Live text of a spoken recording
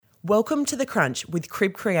Welcome to The Crunch with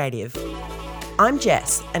Crib Creative. I'm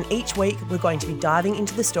Jess, and each week we're going to be diving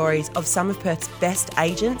into the stories of some of Perth's best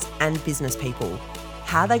agents and business people,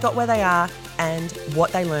 how they got where they are, and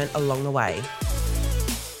what they learned along the way.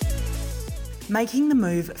 Making the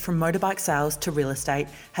move from motorbike sales to real estate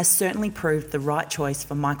has certainly proved the right choice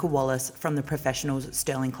for Michael Wallace from the Professionals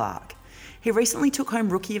Stirling Clark. He recently took home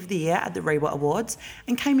Rookie of the Year at the REIWA Awards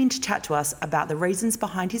and came in to chat to us about the reasons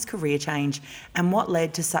behind his career change and what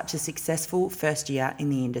led to such a successful first year in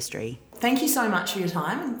the industry. Thank you so much for your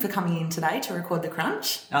time and for coming in today to record The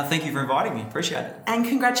Crunch. Thank you for inviting me. Appreciate it. And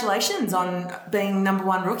congratulations on being number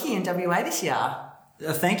one rookie in WA this year.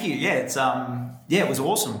 Thank you. Yeah, it was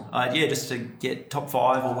awesome. Just to get top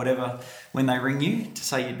 5 or whatever when they ring you to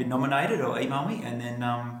say you'd been nominated or email me, and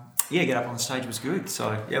then get up on stage was good.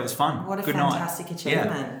 So it was fun. What a good fantastic night.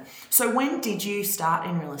 achievement. Yeah. So when did you start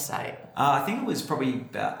in real estate? I think it was probably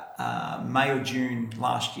about May or June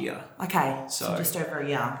last year. Okay, so just over a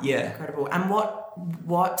year. Yeah. Incredible. And what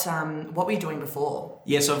were you doing before?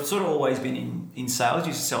 Yeah, so I've sort of always been in sales.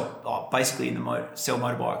 Used to sell basically sell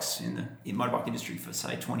motorbikes in the motorbike industry for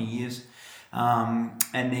say 20 years, and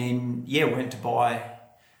then went to buy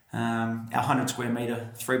our 100 square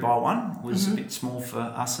metre 3x1. Was a bit small for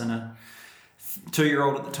us and a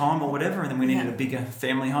 2-year-old at the time or whatever, and then we needed a bigger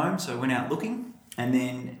family home, so went out looking, and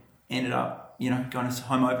then ended up going to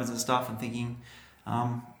home opens and stuff and thinking,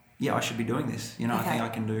 I should be doing this. I think I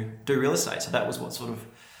can do real estate. So that was what sort of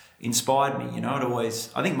inspired me.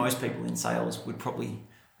 I think most people in sales would probably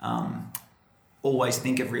always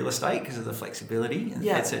think of real estate because of the flexibility, and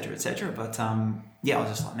et cetera, et cetera. But I was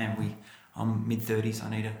just like, man, I'm mid-30s. I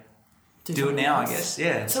need to do it now, I guess.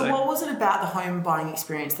 Yeah. So what was it about the home buying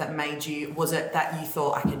experience that made you, was it that you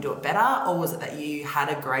thought I can do it better, or was it that you had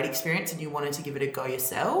a great experience and you wanted to give it a go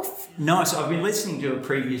yourself? No, so I've been listening to a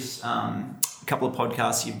previous couple of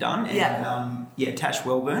podcasts you've done, and Tash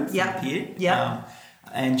Wellburn from Pier,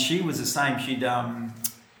 and she was the same. She'd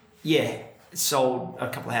sold a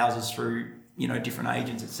couple of houses through different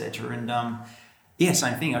agents, etc. And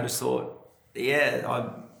same thing. I just thought,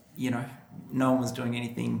 no one was doing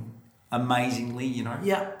anything amazingly,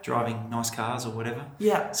 driving nice cars or whatever,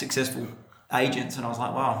 successful agents, and I was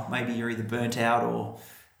like, wow, maybe you're either burnt out or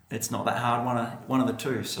it's not that hard, one of the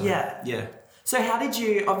two. So So how did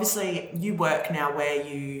you, obviously you work now where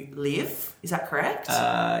you live, is that correct?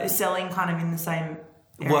 You're selling kind of in the same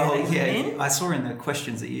area that you're in? I saw in the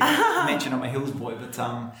questions that you mentioned I'm a hills boy, but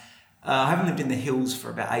I haven't lived in the hills for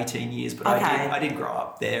about 18 years, but I did grow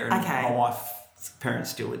up there, and my wife's parents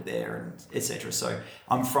still live there, and etc. So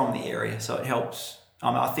I'm from the area, so it helps.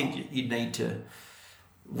 I think you need to,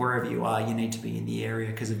 wherever you are, you need to be in the area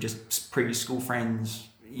because of just previous school friends.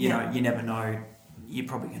 You never know. You're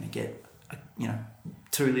probably going to get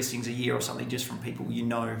 2 listings a year or something just from people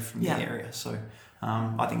from the area. So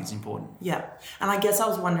I think it's important. Yeah. And I guess I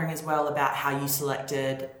was wondering as well about how you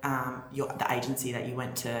selected the agency that you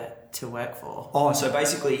went to work for. Oh, so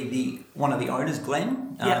basically one of the owners,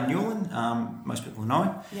 Glenn Newland, most people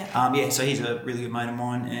know. So he's a really good mate of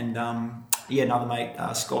mine, and another mate,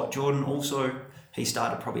 Scott Jordan, also, he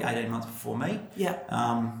started probably 18 months before me.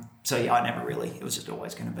 I never really, it was just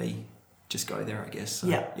always going to be just go there, I guess. So,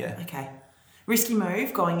 Okay. Risky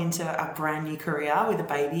move going into a brand new career with a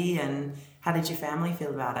baby, and how did your family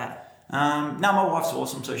feel about it? No, my wife's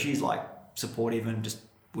awesome, so she's like supportive and just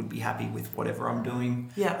would be happy with whatever I'm doing.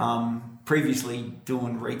 Previously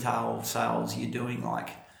doing retail sales, you're doing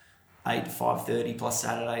like 8 to 5:30 plus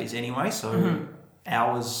Saturdays anyway, so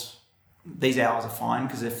these hours are fine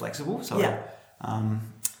because they're flexible. So I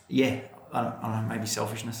don't know, maybe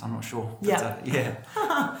selfishness, I'm not sure. But,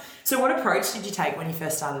 So what approach did you take when you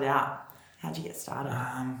first started out? How'd you get started?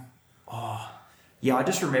 I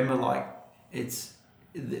just remember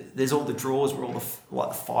there's all the drawers where all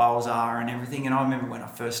the files are and everything. And I remember when I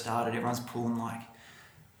first started, everyone's pulling like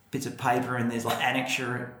bits of paper and there's like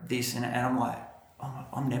annexure this and I'm like,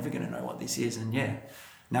 I'm never going to know what this is. And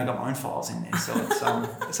now I've got my own files in there,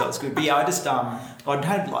 so it's good. But I'd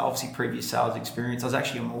had obviously previous sales experience. I was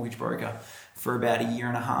actually a mortgage broker for about a year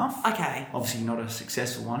and a half. Okay. Obviously not a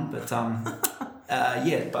successful one, but a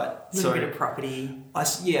little bit of property.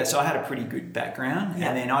 So I had a pretty good background,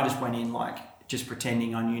 and then I just went in like just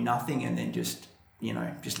pretending I knew nothing, and then just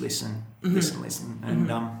listen, and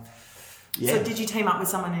So did you team up with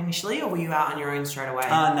someone initially, or were you out on your own straight away?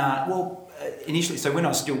 No. Well, initially, so when I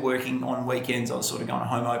was still working on weekends, I was sort of going to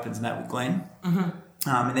home opens and that with Glenn.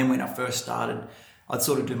 And then when I first started, I'd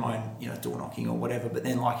sort of do my own, door knocking or whatever. But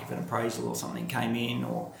then, like if an appraisal or something came in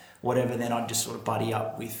or whatever, then I'd just sort of buddy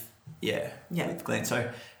up with Glenn. So,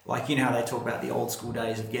 like how they talk about the old school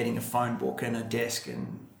days of getting a phone book and a desk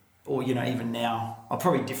and or even now, I'm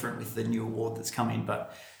probably different with the new award that's come in,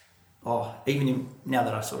 but now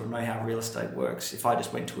that I sort of know how real estate works, if I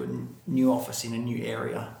just went to a new office in a new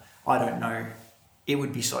area, I don't know, it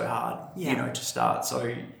would be so hard, to start. So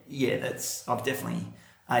I've definitely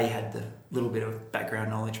had the little bit of background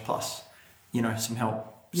knowledge plus, some help.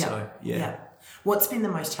 Yeah. So Yeah. What's been the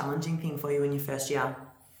most challenging thing for you in your first year?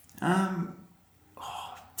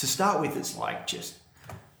 To start with, it's like just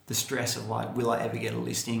the stress of like, will I ever get a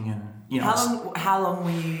listing? And how long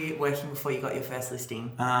were you working before you got your first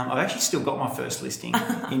listing? I've actually still got my first listing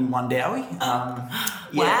in one Dowie.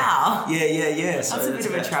 Wow. Yeah. So that's a bit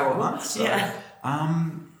of a travel. Months, so,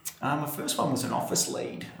 my first one was an office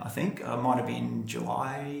lead. I think it might have been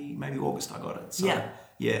July, maybe August. I got it. So,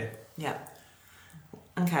 yeah.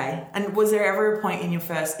 Okay. And was there ever a point in your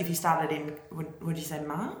first, if you started in, would you say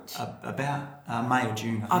March? About May or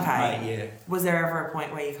June, I think. Okay. May, yeah. Was there ever a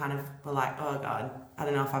point where you kind of were like, oh God, I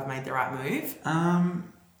don't know if I've made the right move?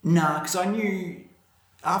 No, because I knew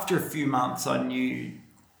after a few months, I knew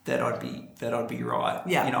that I'd be right.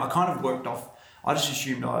 Yeah. I kind of worked off, I just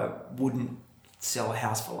assumed I wouldn't sell a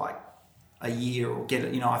house for like a year or get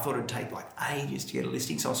it, I thought it'd take like ages to get a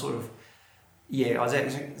listing. So I sort of, it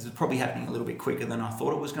was probably happening a little bit quicker than I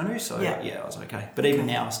thought it was going to. So I was okay. But even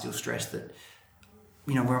now, I'm still stressed that,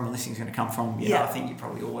 where my listing's going to come from. I think you're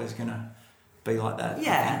probably always going to be like that.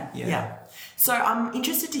 Yeah. So I'm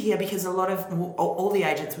interested to hear, because a lot of all the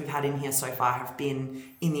agents we've had in here so far have been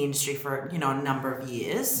in the industry for, a number of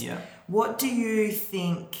years. Yeah. What do you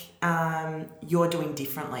think you're doing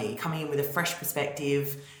differently, coming in with a fresh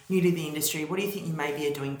perspective, new to the industry? What do you think you maybe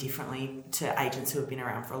are doing differently to agents who have been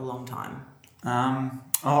around for a long time?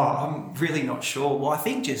 I'm really not sure. Well, I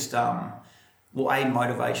think just,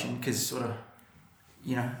 motivation, because sort of,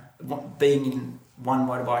 being in one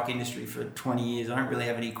motorbike industry for 20 years, I don't really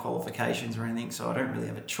have any qualifications or anything, so I don't really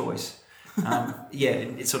have a choice.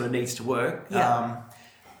 It sort of needs to work. Yeah.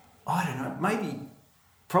 I don't know,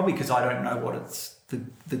 probably because I don't know what it's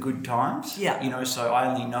the good times. Yeah. So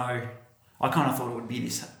I only know, I kind of thought it would be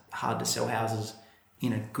this hard to sell houses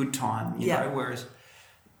in a good time, whereas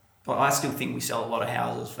I still think we sell a lot of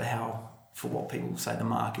houses for what people say the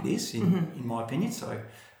market is, in my opinion. So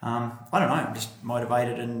I don't know, I'm just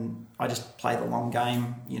motivated and I just play the long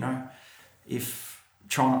game, if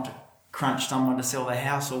try not to crunch someone to sell their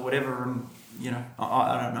house or whatever, and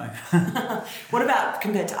I don't know. What about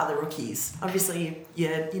compared to other rookies? Obviously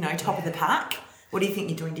you're top of the pack. What do you think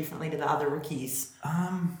you're doing differently to the other rookies?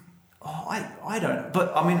 I don't,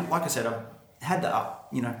 but I mean, like I said, I've had the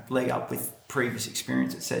leg up with previous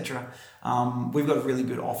experience, etc. We've got a really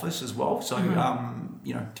good office as well, so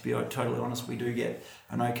to be totally honest, we do get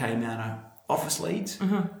an okay amount of office leads.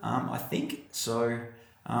 I think so,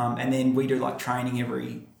 and then we do like training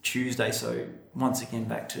every Tuesday. So once again,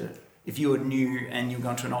 back to, if you were new and you're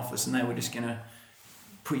going to an office and they were just going to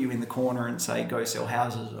put you in the corner and say go sell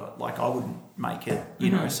houses, like I wouldn't make it,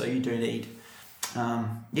 so you do need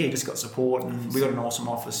you just got support, and we got an awesome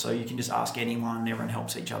office, so you can just ask anyone, everyone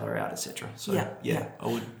helps each other out, etc. So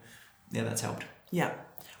that's helped.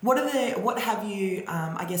 What have you,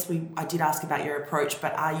 I guess I did ask about your approach,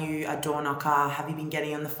 but are you a door knocker? Have you been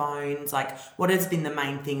getting on the phones? Like, what has been the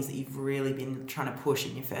main things that you've really been trying to push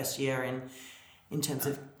in your first year in terms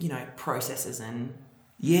of, processes and...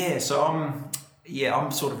 So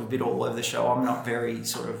I'm sort of a bit all over the show. I'm not very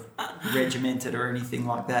sort of regimented or anything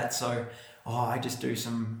like that. So I just do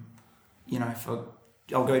some,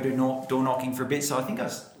 I'll go do door knocking for a bit. So I think I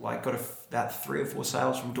got about 3 or 4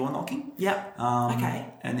 sales from door knocking. Okay.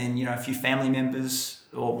 And then, a few family members,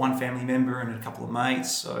 or one family member and a couple of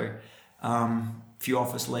mates. So a few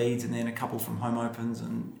office leads, and then a couple from home opens,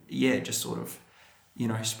 and just sort of,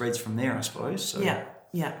 spreads from there, I suppose. So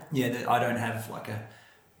I don't have like a,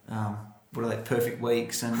 what are they, perfect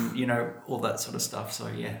weeks and, all that sort of stuff. So,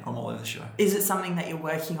 I'm all over the show. Is it something that you're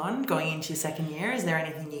working on going into your second year? Is there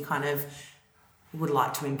anything you kind of would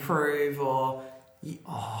like to improve, or...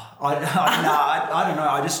 I don't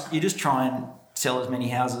know. You just try and sell as many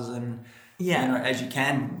houses and, as you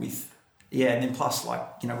can with, and then plus,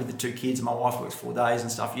 like, with the 2 kids and my wife works 4 days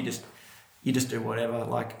and stuff, you just do whatever.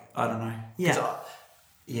 Like, I don't know.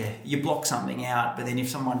 You block something out, but then if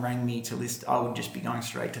someone rang me to list, I would just be going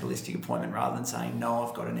straight to the listing appointment rather than saying, no,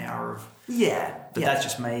 I've got an hour of... But that's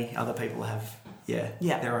just me. Other people have,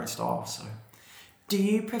 their own style, so... Do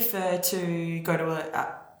you prefer to go to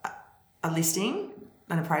a listing,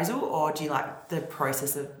 an appraisal, or do you like the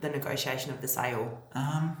process of the negotiation of the sale?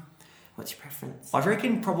 What's your preference? I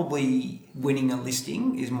reckon probably winning a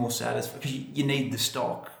listing is more satisfying because you need the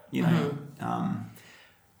stock,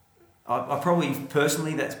 I probably,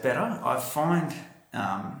 personally, that's better. I find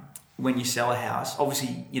when you sell a house,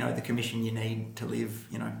 obviously, the commission you need to live,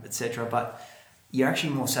 etc. But you're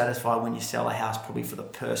actually more satisfied when you sell a house probably for the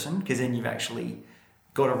person, because then you've actually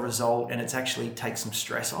got a result and it's actually takes some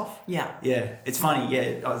stress off. Yeah. Yeah. It's funny.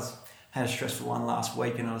 Yeah. Had a stressful one last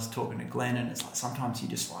week and I was talking to Glenn, and it's like sometimes you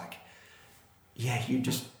just you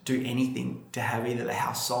just do anything to have either the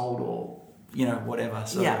house sold or, whatever.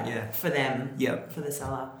 So, for them. Yeah. For the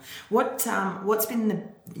seller. What's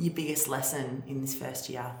been your biggest lesson in this first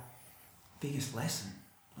year? Biggest lesson?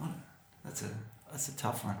 That's a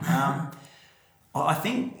tough one. I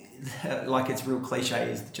think it's real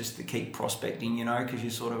cliche is just to keep prospecting, because you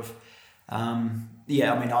sort of,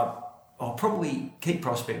 I'll probably keep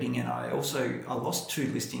prospecting, and I lost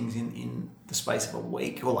 2 listings in the space of a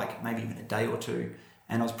week, or maybe even a day or two,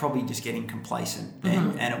 and I was probably just getting complacent,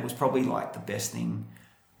 and it was probably the best thing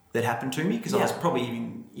that happened to me, because I was probably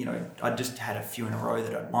even, I just had a few in a row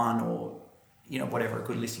that I'd won, or, whatever, a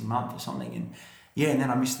good listing month or something, and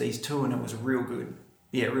then I missed these 2, and it was a real good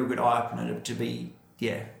eye-opener to be,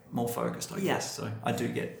 more focused, I guess. So I do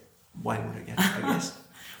get wayward again, I guess.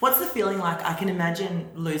 What's the feeling like? I can imagine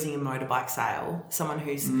losing a motorbike sale, someone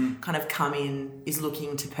who's kind of come in, is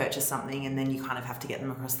looking to purchase something, and then you kind of have to get them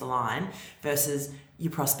across the line, versus you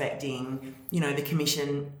prospecting, the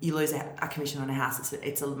commission, you lose a commission on a house,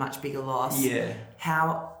 it's a much bigger loss. Yeah.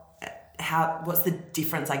 What's the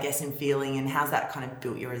difference, I guess, in feeling, and how's that kind of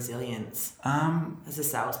built your resilience as a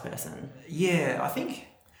salesperson? Yeah, I think,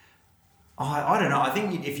 I don't know. I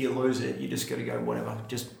think if you lose it, you just got to go, whatever,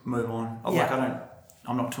 just move on.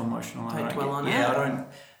 I'm not too emotional. Don't dwell on it. Yeah,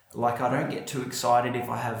 I don't get too excited if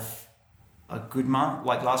I have a good month.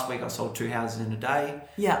 Like last week I sold 2 houses in a day.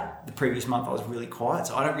 Yeah. The previous month I was really quiet,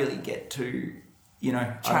 so I don't really get to,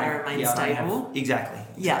 try to remain stable. Exactly.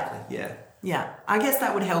 Yeah. Yeah, I guess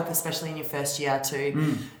that would help, especially in your first year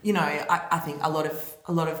too. I think a lot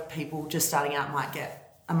of people just starting out might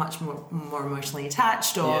get much more emotionally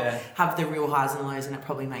attached, or have the real highs and lows, and it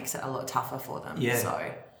probably makes it a lot tougher for them. Yeah.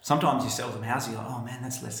 So sometimes you sell some houses, you're like, oh man,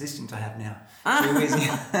 that's less listings I have now.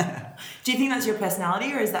 Do you think that's your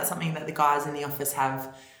personality, or is that something that the guys in the office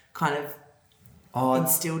have kind of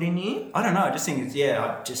instilled in you? I don't know. I just think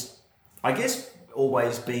it's I guess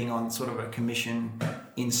always being on sort of a commission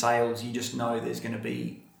in sales, you just know there's going to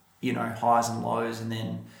be, highs and lows, and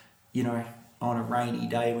then, on a rainy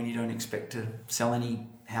day when you don't expect to sell any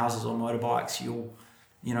houses or motorbikes, you'll,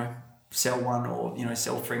 sell one, or,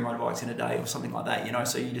 sell 3 motorbikes in a day or something like that,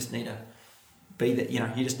 so you just need to be that,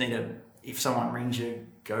 you just need to, if someone rings you,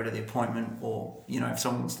 go to the appointment, or, if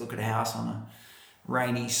someone wants to look at a house on a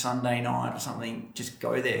rainy Sunday night or something, just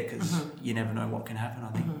go there, because you never know what can happen, I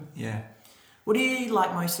think. Yeah. What do you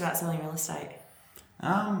like most about selling real estate?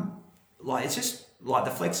 It's just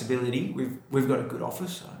the flexibility. We've got a good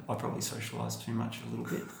office. I probably socialise too much a little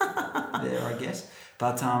bit there, I guess.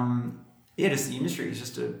 But just the industry is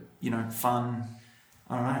just a fun.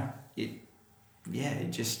 I don't know.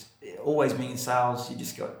 Always being in sales,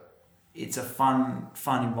 it's a fun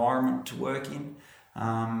environment to work in,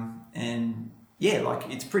 and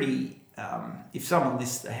it's pretty. If someone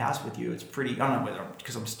lists a house with you, it's pretty. I don't know whether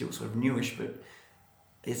because I'm still sort of newish, but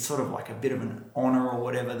it's sort of like a bit of an honour or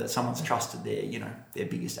whatever that someone's trusted their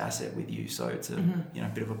biggest asset with you. So it's a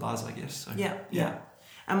bit of a buzz, I guess. So yeah.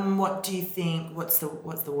 And what do you think? What's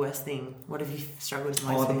the worst thing? What have you struggled with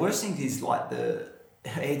most? The worst thing is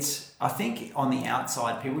I think on the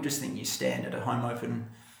outside people just think you stand at a home open,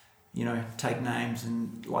 take names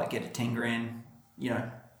and get a 10 grand,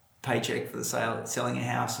 paycheck for the selling a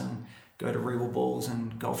house, and go to REIWA balls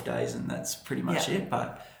and golf days, and that's pretty much it.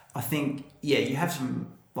 But I think, you have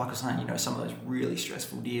some, like I was saying, some of those really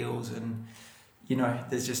stressful deals, and,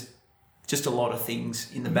 there's just a lot of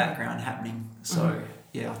things in the background happening. So,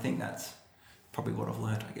 I think that's probably what I've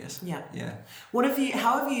learned, I guess. Yeah. Yeah.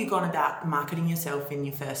 How have you gone about marketing yourself in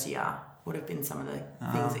your first year? What have been some of the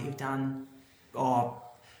things that you've done?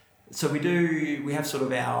 So we have sort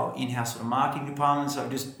of our in-house sort of marketing department. So I've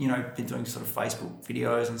just, been doing sort of Facebook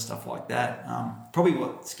videos and stuff like that. Probably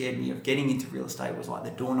what scared me of getting into real estate was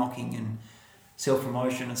the door knocking and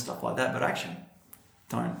self-promotion and stuff like that. But I actually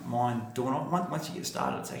don't mind door knocking. Once you get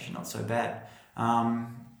started, it's actually not so bad.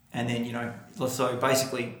 And then, so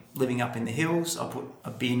basically living up in the hills, I put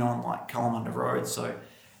a bin on Kalamunda Road. So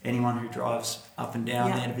anyone who drives up and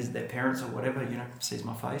down there to visit their parents or whatever, sees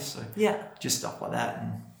my face. So just stuff like that.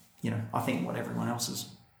 And, I think what everyone else is,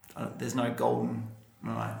 there's no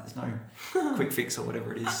there's no quick fix or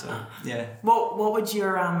whatever it is. So, yeah. What would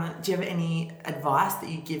your, do you have any advice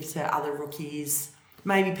that you give to other rookies,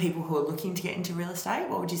 maybe people who are looking to get into real estate?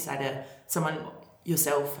 What would you say to someone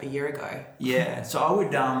yourself a year ago? Yeah, so I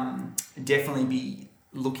would definitely be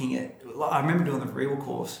looking at, like, I remember doing the REIWA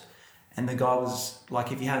course, and the guy was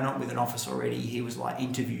like, if you have not with an office already, he was like,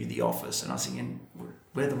 interview the office. And I was thinking,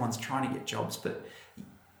 we're the ones trying to get jobs. But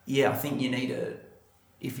yeah, I think you need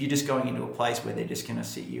if you're just going into a place where they're just going to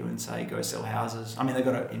sit you and say, go sell houses. I mean, they've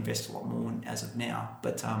got to invest a lot more as of now.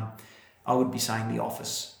 But I would be saying the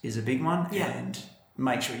office is a big one. Yeah. And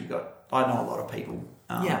make sure I know a lot of people.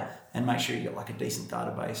 And make sure you got like a decent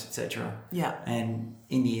database, etc. Yeah. And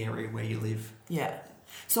in the area where you live. Yeah.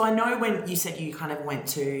 So I know when you said you kind of went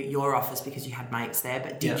to your office because you had mates there,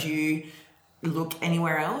 but did you look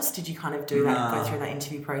anywhere else? Did you kind of do that, go through that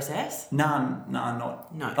interview process? No.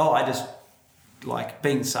 Oh, I just, like,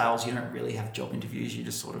 being sales, you don't really have job interviews. You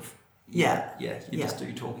just sort of, just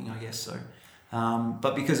do talking, I guess. So,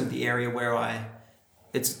 but because of the area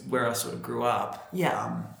it's where I sort of grew up.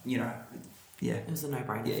 Yeah. It was a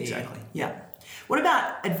no-brainer. Yeah, exactly. Yeah. What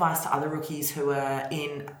about advice to other rookies who are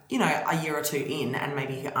in, a year or two in and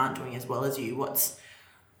maybe who aren't doing as well as you?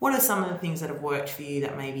 What are some of the things that have worked for you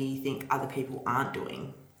that maybe you think other people aren't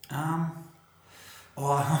doing? I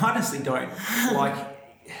honestly don't. Like,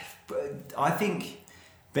 I think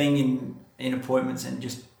being in appointments and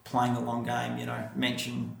just playing the long game,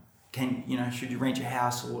 mention, should you rent your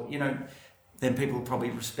house, or, then people will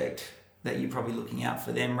probably respect that you're probably looking out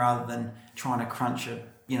for them rather than trying to crunch a,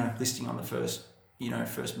 listing on the first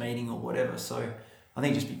meeting or whatever. So I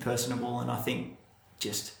think just be personable, and I think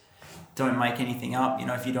just don't make anything up.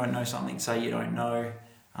 If you don't know something, say you don't know.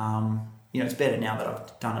 It's better now that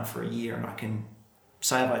I've done it for a year and I can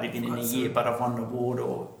say I've only been in a year, but I've won an award,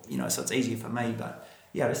 or, so it's easier for me. But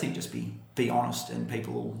yeah, I just think just be honest, and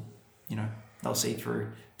people will, they'll see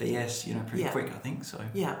through BS, pretty quick, I think. So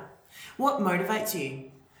yeah. What motivates you?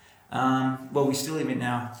 Well, we still live in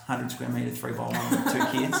our 100 square metre 3x1 with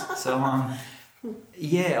 2 kids. So,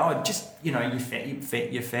 just,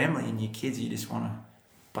 your family and your kids, you just want to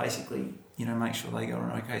basically, make sure they go to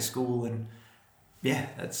an okay school, and yeah,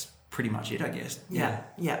 that's pretty much it, I guess. Yeah.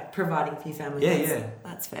 Providing for your family.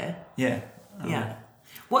 That's fair. Yeah.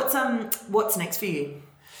 What's next for you?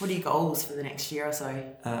 What are your goals for the next year or so?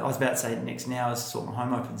 I was about to say next now is sort my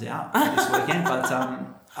home opens out this weekend, but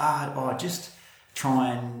just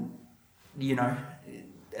try and,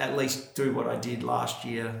 at least do what I did last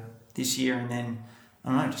year, this year, and then, I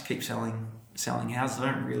don't know, just keep selling houses.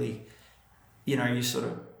 I don't really, you sort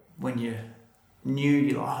of, when you're new,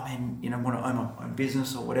 you're like, oh man, want to own my own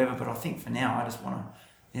business or whatever, but I think for now, I just want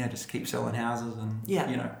to, just keep selling houses and,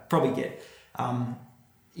 probably get,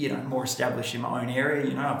 more established in my own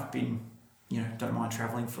area. I've been, don't mind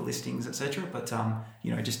travelling for listings, etc. But,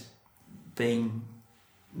 just being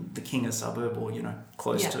the king of suburb, or,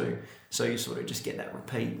 close to, so you sort of just get that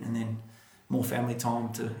repeat, and then more family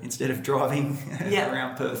time to, instead of driving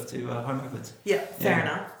around Perth to home opens. Fair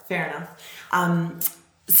enough.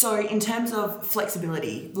 So in terms of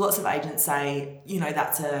flexibility, lots of agents say,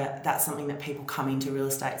 that's something that people come into real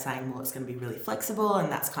estate saying, well, it's going to be really flexible, and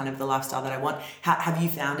that's kind of the lifestyle that I want. Have you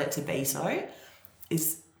found it to be so?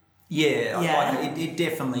 It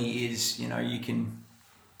definitely is. You can,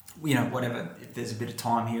 whatever, if there's a bit of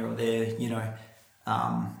time here or there,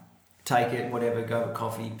 take it, whatever, go have a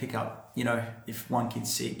coffee, pick up, if one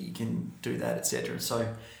kid's sick, you can do that, etc.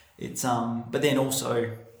 So it's, but then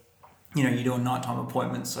also, you do a nighttime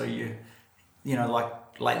appointment, so like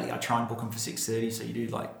lately I try and book them for 6:30, so you do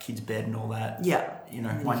like kids' bed and all that. Yeah.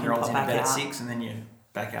 1-year-olds in bed at 6, and then you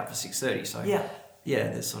back out for 6:30. So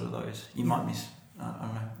there's sort of those. You might miss, I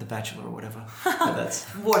don't know, The Bachelor or whatever. But that's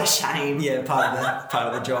what a shame. Yeah, part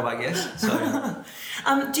of the job, I guess. So,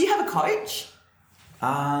 do you have a coach?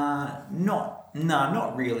 Not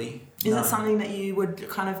really. Is it something that you would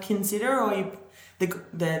kind of consider, or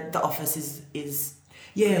the office is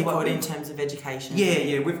really good in terms of education?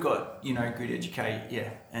 Yeah, we've got, good educate,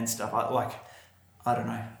 and stuff. I don't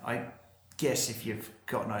know. I guess if you've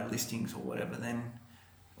got no listings or whatever, then,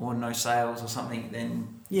 or no sales or something,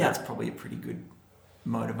 then that's probably a pretty good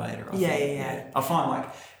motivator. I think. I find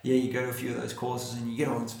you go to a few of those courses and you get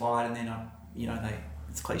all inspired, and then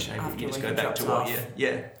it's cliche, but you just go back to what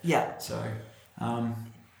So, I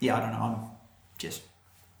don't know. I'm just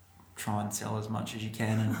try and sell as much as you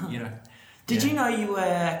can, and Did you know you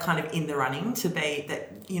were kind of in the running to be that,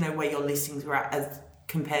 where your listings were at as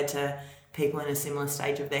compared to people in a similar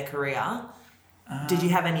stage of their career? Did you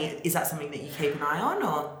have any, is that something that you keep an eye on,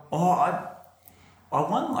 or? I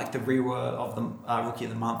won the REIWA of the Rookie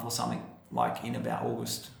of the Month or something, in about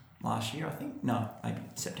August last year, I think. No, maybe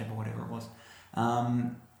September, whatever it was.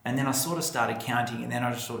 And then I sort of started counting, and then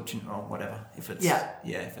I just thought, whatever. If it's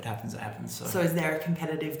if it happens, it happens. So is there a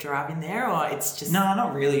competitive drive in there, or it's just... No,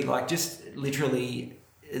 not really. Just literally,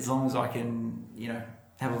 as long as I can,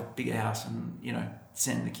 have a bigger house and, you know,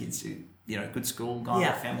 send the kids to, you know, good school, go on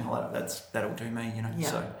a family holiday, that'll do me, you know. Yeah.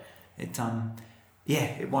 So it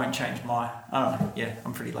it won't change my, I don't know,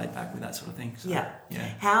 I'm pretty laid back with that sort of thing. So, yeah. Yeah.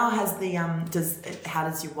 How has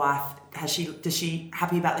does your wife, does she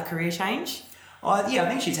happy about the career change? I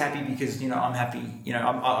think she's happy because, you know, I'm happy, you know,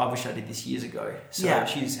 I wish I did this years ago. So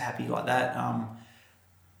she's happy like that.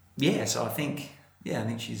 So I think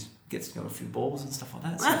she's gets to go a few balls and stuff like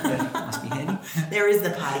that. So that must be handy. There is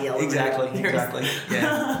the party element. Exactly.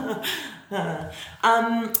 Yeah.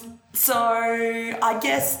 So I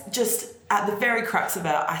guess just at the very crux of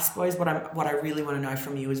it, I suppose what I really want to know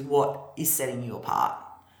from you is what is setting you apart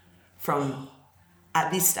from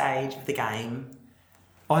at this stage of the game.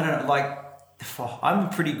 I don't know, like, I'm a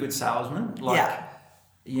pretty good salesman. Like,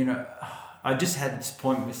 you know, I just had this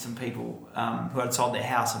appointment with some people who had sold their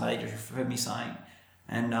house and they just heard me saying.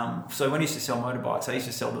 And so when I used to sell motorbikes, I used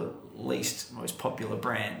to sell the least, most popular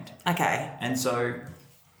brand. Okay. And so,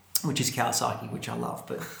 which is Kawasaki, which I love,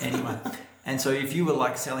 but anyway. And so if you were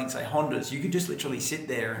like selling, say, Hondas, you could just literally sit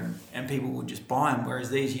there and people would just buy them. Whereas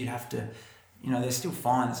these, you'd have to, you know, they're still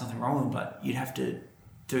fine, there's nothing wrong with them, but you'd have to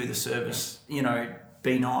do the service, you know,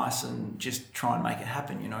 be nice and just try and make it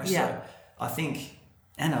happen, you know. So I think,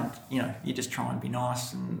 and you know, you just try and be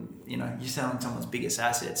nice and, you know, you're selling someone's biggest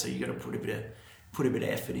asset, so you got to put a bit of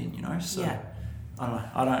effort in, you know. So I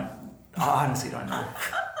don't know. I honestly don't know.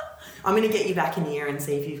 I'm going to get you back in here and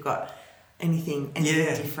see if you've got anything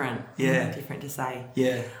different to say.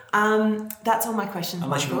 Yeah. That's all my questions,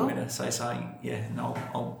 Unless Michael. you want me to say something,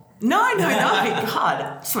 I'll... No. God,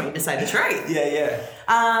 I just want you to say the truth. Yeah.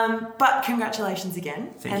 But congratulations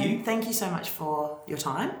again. Thank you. Thank you so much for your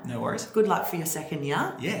time. No worries. Good luck for your second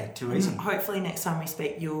year. Yeah, too easy. Hopefully next time we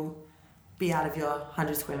speak, you'll be out of your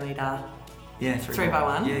 100 square metre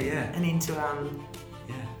 3x1. Yeah. And into,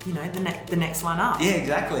 you know, the next one up. Yeah,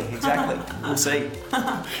 exactly. We'll see.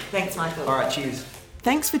 Thanks, Michael. All right, cheers.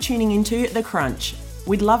 Thanks for tuning into The Crunch.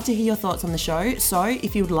 We'd love to hear your thoughts on the show, so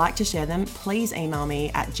if you would like to share them, please email me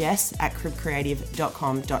at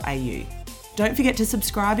jess@cribcreative.com.au. Don't forget to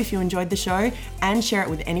subscribe if you enjoyed the show and share it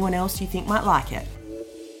with anyone else you think might like it.